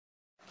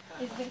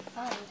He's a bit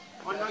excited.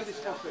 I know this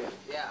coffee.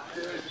 Yeah.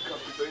 There's the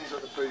coffee beans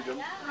that they feed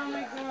them. Oh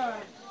my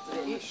god. So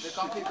they eat the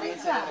coffee beans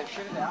and then they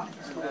shit it out.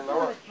 It's called a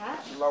lower.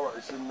 It's a lower.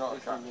 It's not a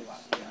cat.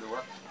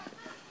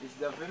 It's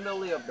the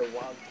family of the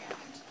wild cat.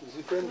 Is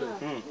he friendly?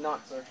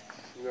 Not, sir.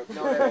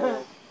 Not at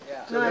all.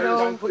 Yeah. Not at all.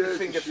 Don't put your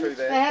finger through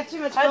They there. have too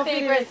much coffee. I'd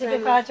be aggressive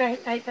if I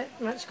drank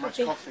that much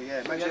coffee.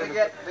 Yeah, they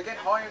get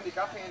high on the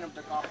caffeine of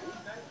the coffee.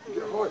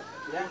 Get high.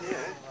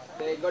 Yeah.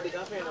 They got the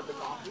caffeine of the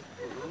coffee.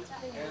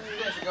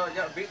 And they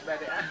got beat by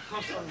the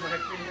animals on my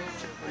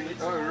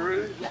fingers. Oh,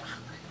 really? Yeah.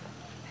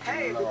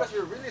 Hey, because we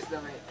release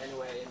them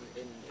anyway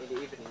in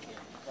the evening here.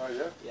 Oh,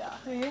 yeah? Yeah.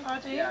 Do you? Oh,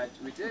 do you? Yeah,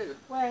 we do.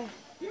 Where?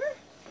 Here?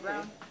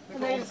 Around.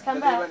 And they just come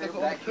back? They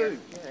call food.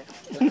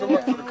 They come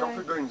up for the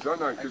coffee beans, don't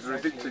they? Because they're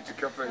addicted to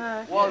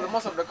caffeine. Well,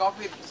 most of the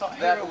coffee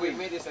that we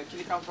made is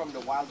actually come from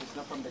the wild. It's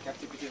not from the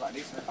captivity like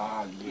this.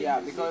 Ah,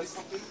 Yeah, because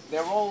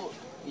they're all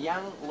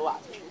young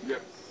luat.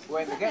 Yep.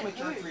 When they get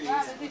mature trees,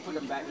 we put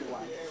them back in the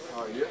wild.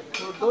 Oh, yeah.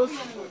 So those,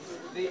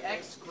 the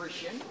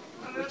excretion,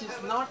 which is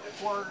not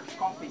for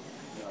coffee,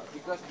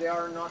 because they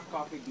are not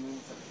coffee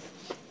beans.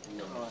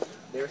 No.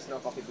 There's no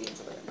coffee beans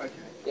of it. Okay.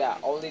 Yeah,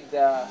 only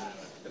the...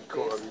 You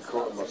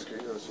caught a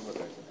mosquito or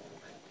something.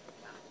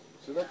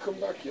 So they come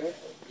back, yeah?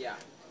 Yeah.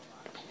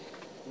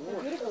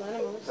 Beautiful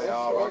animals. They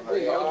are, aren't they?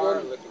 They are.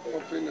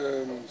 I've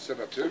been set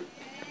up too.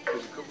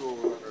 There's a couple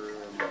that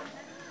are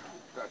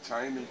that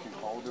tame and you can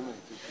hold them and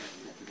pick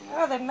them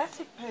Oh, they're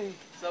massive poo.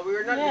 So we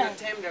were not Yeah. going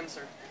to tame them,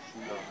 sir.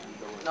 No, you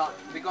don't want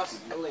Not because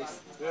at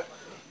least. Yeah.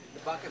 The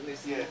bucket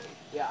list. Yeah.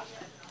 Yeah.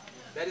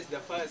 That is the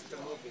first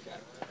movie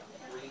that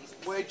released.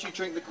 Where'd you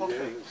drink the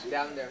coffee?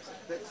 Down there, sir.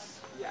 That's,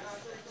 yeah.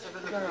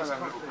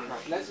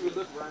 Let's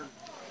look around.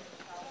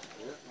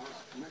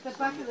 The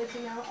bucket list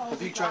in our old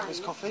Have you drank this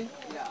coffee?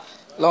 Yeah.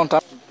 Long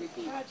time. How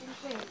do you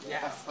think?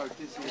 Yes.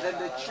 And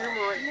then the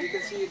turmeric, you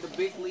can see the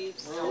big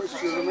leaves. Oh, it's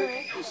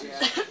turmeric.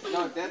 Yeah.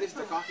 No, that is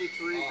the coffee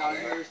tree. Down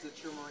here is the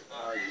turmeric.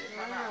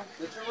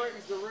 The turmeric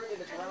is the root in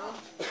the ground.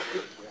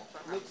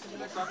 Mixed in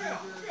the coffee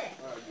tree.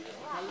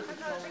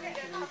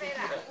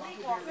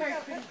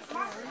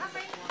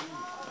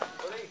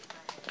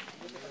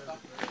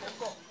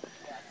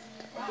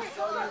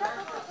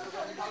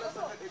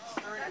 It's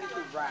turned into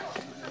rat.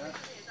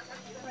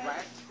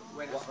 Rat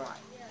when it's right.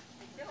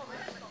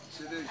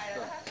 So there's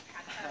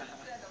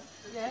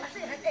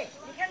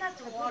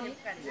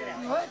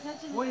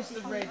What is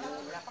the red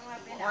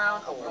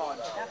crown of God?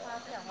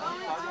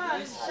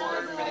 It's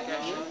for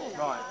medication.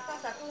 Right.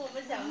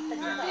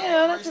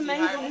 Yeah, that's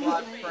amazing.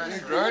 Isn't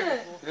it great?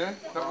 Yeah,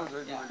 that one's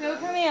really good. Bill,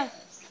 come here.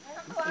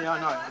 Yeah,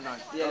 I know.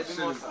 Yeah, I've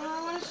seen it. Oh,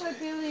 I want to show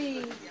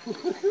Billy.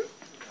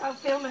 I'll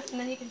film it and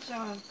then you can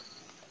show him.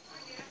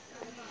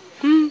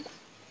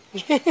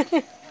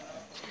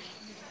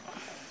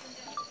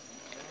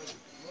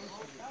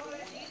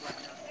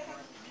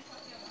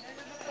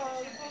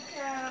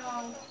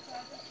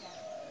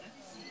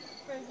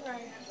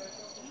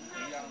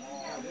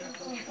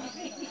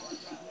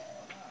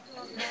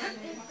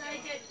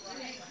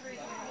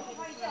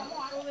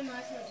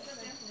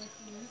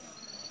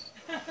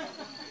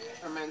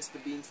 Ferments the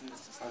beans in the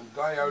system. And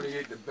they only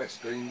eat the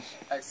best beans,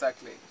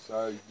 Exactly.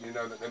 so you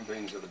know that them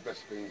beans are the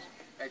best beans.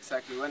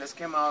 Exactly. When it's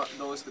came out,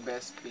 those are the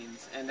best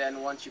beans. And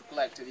then once you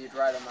collect it, you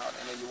dry them out,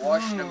 and then you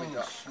wash them in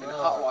the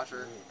hot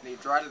water, and you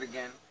dry it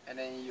again, and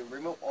then you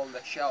remove all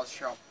the shells,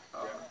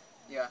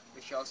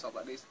 the shells up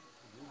like this,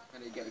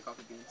 and then you get the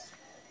coffee beans.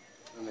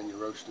 And then you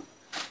roast them.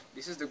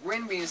 This is the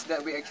green beans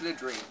that we actually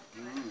drink.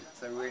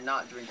 So we're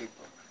not drinking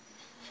poo.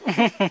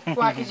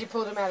 Why? Because you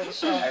pulled them out of the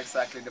shell.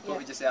 Exactly. The poo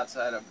is just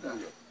outside of the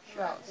shells.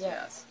 Right, yeah.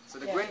 Yes. So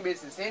the green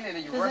beans is in, and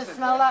then you Does roast it it.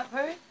 smell like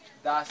poo?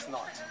 Does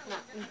not.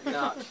 No. No.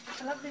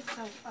 I love this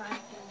so far.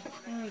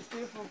 It's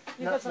beautiful.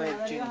 You've got some Nutmeg,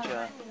 already, don't you?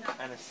 ginger,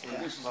 anisette.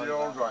 This is the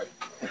old way.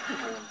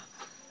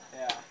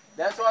 Yeah.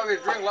 That's why we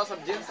drink lots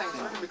of ginseng,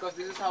 sir, because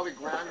this is how we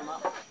grind them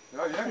up.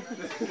 Oh, yeah?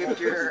 Keep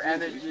your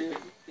energy,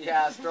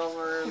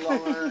 stronger,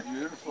 longer.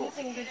 Beautiful. It's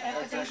a good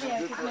That's aphrodisiac,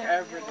 good for isn't it?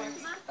 everything.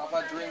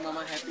 Papa drink,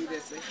 Mama happy, they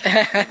say.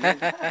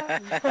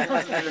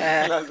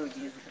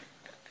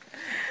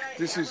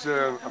 This is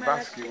a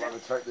basket where they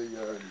take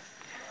the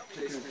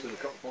chicken to the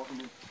cock pot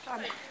and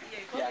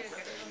Yes.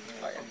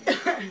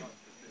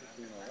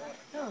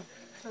 Oh,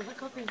 smells like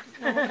coffee.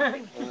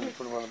 then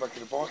put them on the back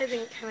of the I bike. think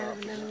it came out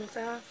of an animal's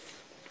ass.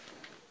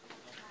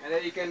 And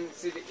then you can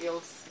see the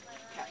eels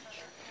catch.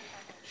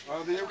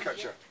 Oh, the eel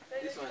catcher.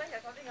 This one.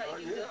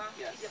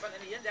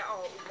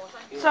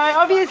 So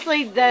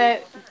obviously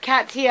the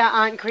cats here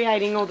aren't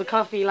creating all the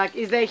coffee. Like,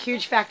 is there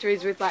huge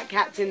factories with like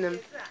cats in them?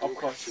 Of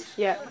course.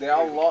 Yeah. There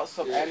are lots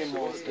of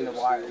animals in the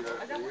wild.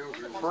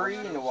 Free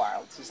in the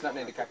wild. It's not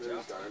in the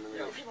captivity.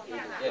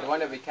 Yeah, the one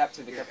that we kept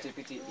in the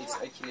captivity is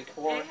actually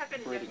for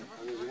breeding,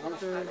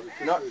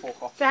 not for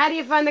coffee. So how do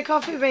you find the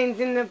coffee beans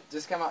in the...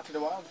 Just come out to the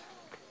wild,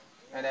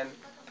 and then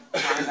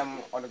find them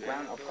on the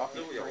ground of coffee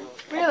tree.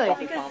 Really?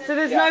 Coffee farm. So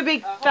there's no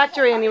big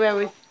factory anywhere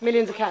with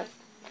millions of cats?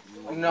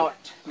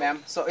 Not,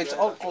 ma'am. So it's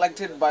all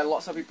collected by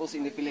lots of people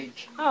in the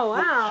village. Oh,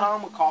 Who wow.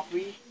 farm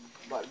coffee,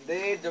 but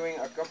they're doing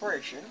a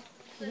cooperation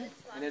and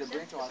then they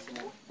bring to us, and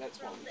then that's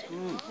what we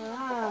do.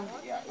 Ah.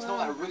 Yeah, it's not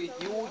like a really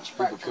huge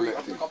factory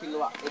of the coffee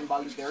luwak in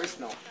Bali. There is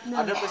no.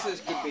 Other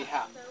places could be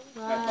have,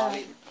 but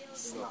Bali,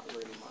 it's not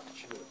really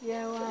much.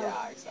 Yeah, wow.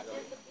 Yeah, exactly.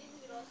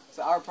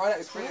 So our product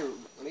is pretty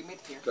limited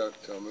here. Don't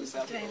tell me. We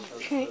sell it.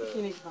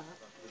 You need to buy it.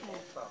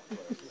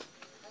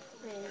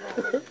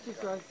 Too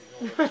gross.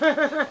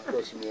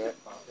 Gross me out.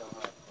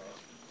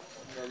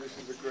 No, this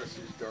is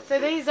aggressive stuff. So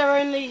these are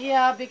only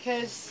here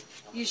because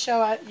you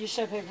show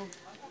people.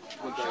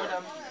 We show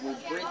them, we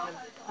breed them.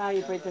 Ah,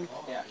 you breed them.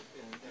 Yeah.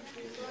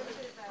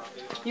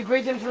 You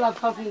breed them to love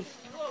coffee.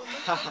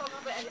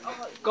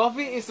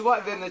 Coffee is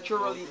what they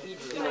naturally eat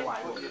in the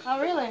wild. Oh,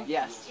 really?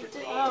 Yes.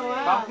 Oh,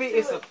 wow. Coffee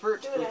is a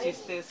fruit which is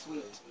still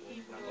sweet.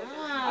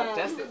 Ah. I've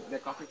tested the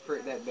coffee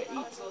fruit that they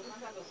eat.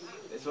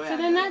 That's why So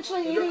they're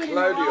naturally eating it in the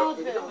wild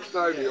They've then? got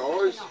cloudy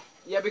eyes.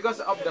 yeah, because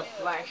of the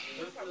flash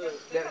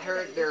that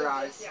hurt their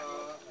eyes.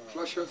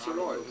 Flash hurts their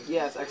eyes.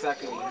 Yes,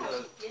 exactly.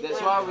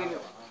 That's why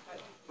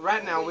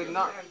right now we're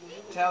not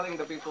telling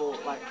the people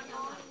like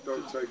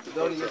Don't take the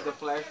don't flash use out. the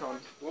flash on.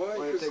 Why?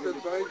 when you Because take they're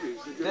the- babies.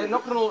 They're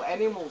nocturnal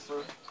animals,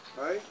 sir.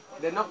 Hey?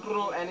 They're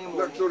nocturnal animals.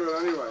 Nocturnal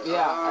anyway.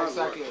 Yeah, Ah,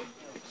 exactly.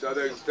 right. So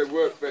they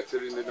work better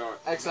in the night.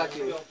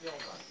 Exactly.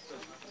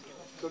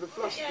 So the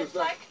flash does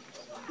that.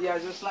 Yeah,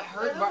 just like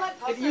hurt, but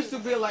it used to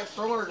be like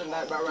stronger than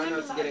that, but right now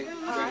it's getting.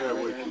 Yeah,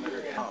 we can do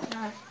it.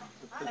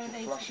 The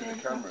flash of the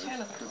cameras,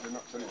 because they're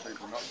not telling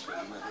people not to.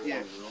 And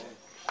Yeah.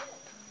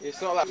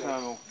 It's not like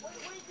thermal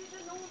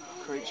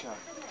creature.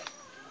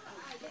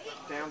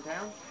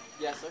 Downtown?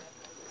 Yes, sir.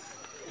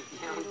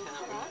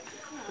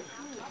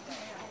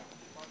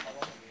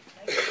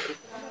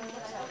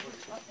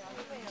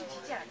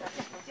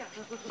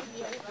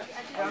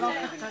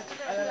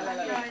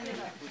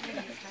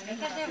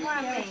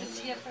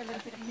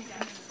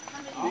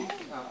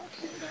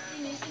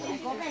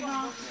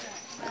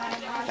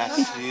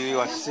 That's you,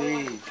 I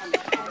see.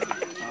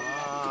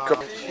 Ah,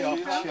 chop,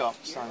 chop,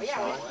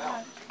 sunshine.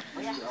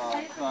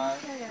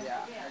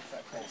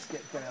 Let's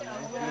get down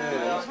there.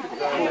 Yeah, let's get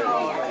down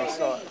there. It's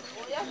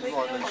like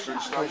right next to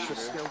each station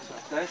here.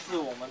 但是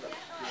我们的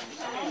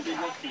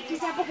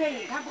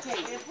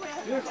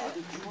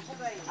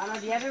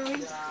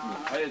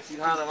还有其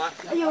他的吗？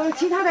有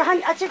其他的，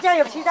还这家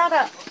有其他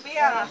的。不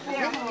要了，不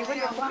要。你问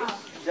有多少？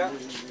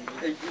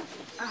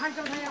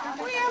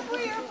不要不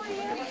要不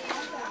要。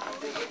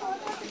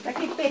那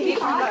佢俾啲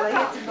翻嚟嘅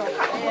知道。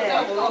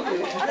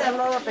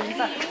我等一下，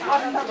我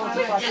等到我做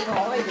完之後，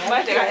我唔係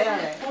定係，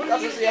有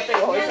時也俾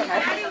我去食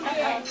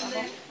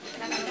係。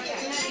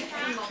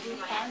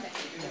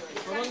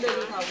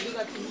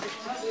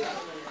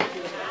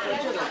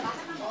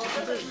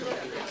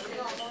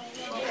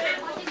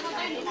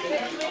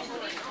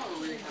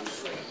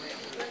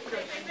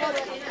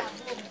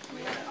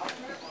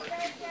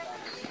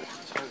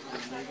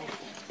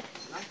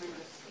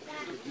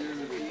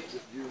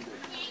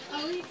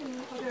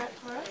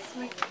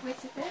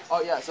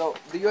 Oh yeah, so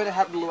do you want to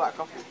have the luwak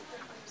coffee?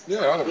 Yeah,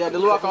 I don't Yeah, the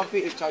luwak coffee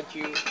is charge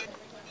you.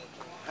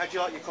 How do you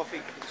like your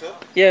coffee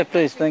cooked? Yeah,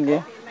 please, thank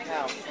you.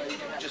 How?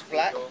 Just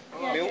black?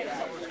 Milk?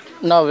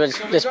 No,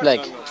 it's black.